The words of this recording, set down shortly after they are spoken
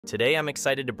Today I'm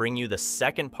excited to bring you the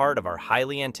second part of our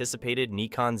highly anticipated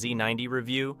Nikon Z90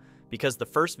 review because the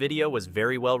first video was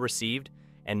very well received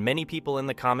and many people in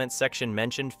the comments section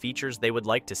mentioned features they would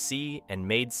like to see and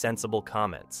made sensible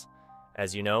comments.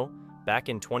 As you know, back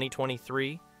in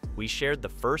 2023, we shared the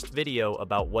first video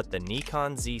about what the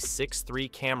Nikon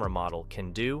Z6 camera model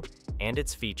can do and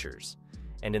its features.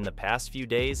 And in the past few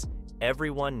days,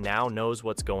 everyone now knows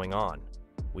what's going on.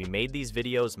 We made these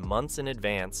videos months in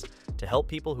advance to help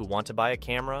people who want to buy a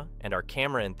camera and are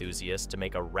camera enthusiasts to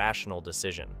make a rational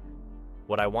decision.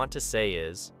 What I want to say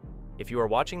is, if you are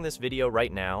watching this video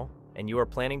right now and you are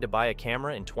planning to buy a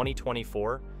camera in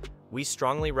 2024, we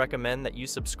strongly recommend that you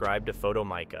subscribe to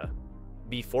Photomyca.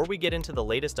 Before we get into the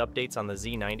latest updates on the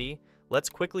Z90, let's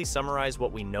quickly summarize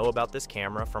what we know about this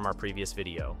camera from our previous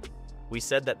video. We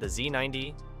said that the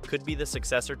Z90 could be the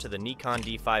successor to the Nikon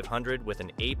D500 with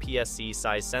an APS-C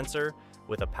size sensor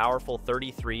with a powerful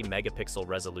 33 megapixel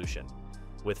resolution.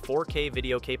 With 4K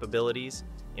video capabilities,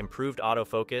 improved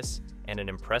autofocus, and an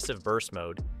impressive burst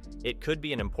mode, it could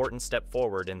be an important step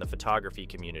forward in the photography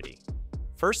community.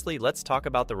 Firstly, let's talk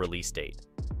about the release date.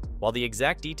 While the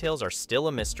exact details are still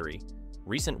a mystery,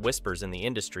 recent whispers in the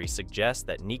industry suggest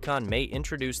that Nikon may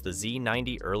introduce the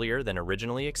Z90 earlier than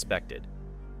originally expected.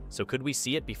 So could we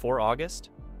see it before August?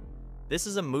 This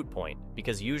is a moot point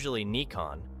because usually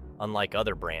Nikon, unlike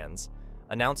other brands,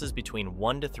 announces between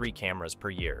 1 to 3 cameras per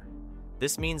year.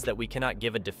 This means that we cannot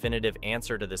give a definitive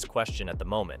answer to this question at the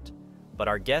moment, but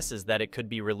our guess is that it could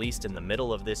be released in the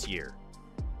middle of this year.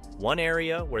 One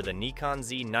area where the Nikon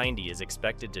Z90 is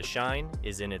expected to shine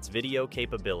is in its video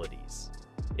capabilities.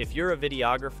 If you're a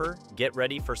videographer, get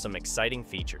ready for some exciting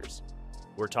features.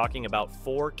 We're talking about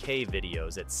 4K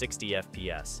videos at 60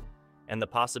 FPS, and the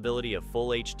possibility of full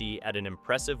HD at an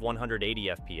impressive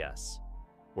 180 FPS.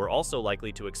 We're also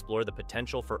likely to explore the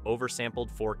potential for oversampled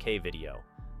 4K video,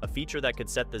 a feature that could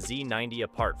set the Z90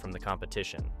 apart from the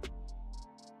competition.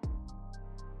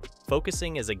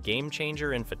 Focusing is a game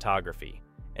changer in photography,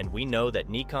 and we know that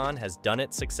Nikon has done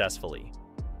it successfully.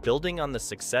 Building on the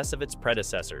success of its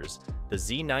predecessors, the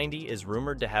Z90 is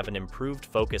rumored to have an improved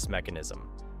focus mechanism,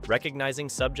 recognizing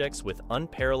subjects with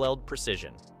unparalleled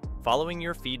precision. Following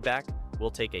your feedback,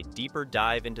 we'll take a deeper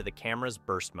dive into the camera's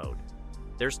burst mode.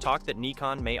 There's talk that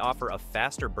Nikon may offer a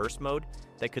faster burst mode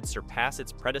that could surpass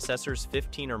its predecessor's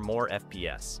 15 or more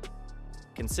FPS.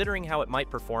 Considering how it might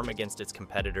perform against its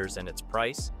competitors and its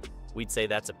price, we'd say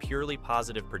that's a purely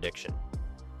positive prediction.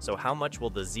 So how much will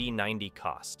the Z90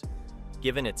 cost?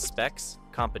 Given its specs,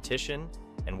 competition,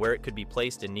 and where it could be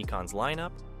placed in Nikon's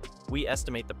lineup, we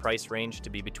estimate the price range to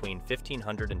be between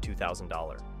 $1,500 and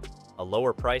 $2,000. A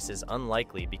lower price is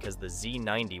unlikely because the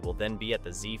Z90 will then be at the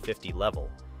Z50 level,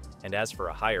 and as for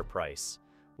a higher price,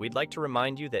 we'd like to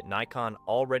remind you that Nikon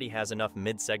already has enough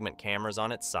mid-segment cameras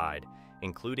on its side,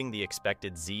 including the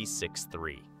expected Z6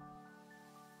 III.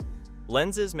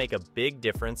 Lenses make a big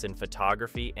difference in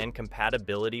photography, and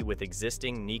compatibility with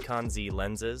existing Nikon Z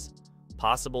lenses,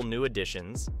 possible new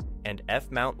additions, and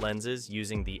F-mount lenses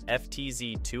using the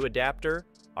FTZ2 adapter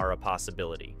are a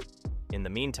possibility. In the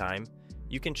meantime,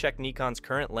 you can check Nikon's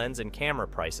current lens and camera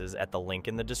prices at the link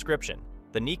in the description.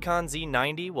 The Nikon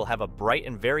Z90 will have a bright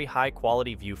and very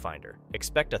high-quality viewfinder.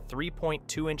 Expect a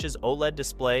 3.2 inches OLED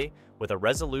display with a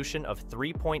resolution of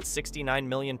 3.69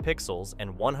 million pixels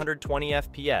and 120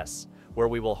 FPS, where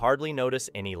we will hardly notice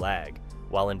any lag.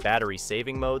 While in battery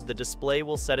saving mode, the display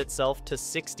will set itself to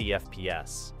 60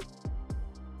 FPS.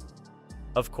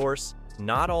 Of course,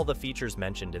 not all the features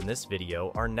mentioned in this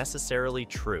video are necessarily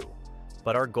true,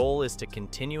 but our goal is to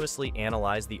continuously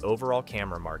analyze the overall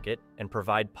camera market and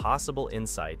provide possible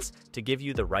insights to give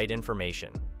you the right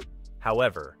information.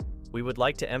 However, we would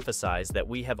like to emphasize that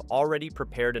we have already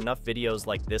prepared enough videos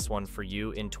like this one for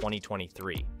you in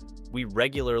 2023. We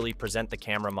regularly present the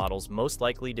camera models most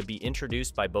likely to be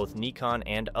introduced by both Nikon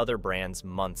and other brands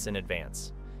months in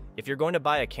advance. If you're going to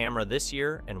buy a camera this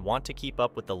year and want to keep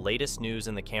up with the latest news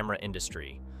in the camera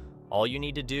industry, all you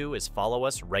need to do is follow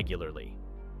us regularly.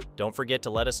 Don't forget to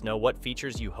let us know what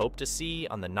features you hope to see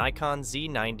on the Nikon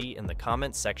Z90 in the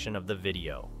comments section of the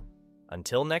video.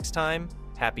 Until next time,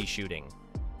 happy shooting!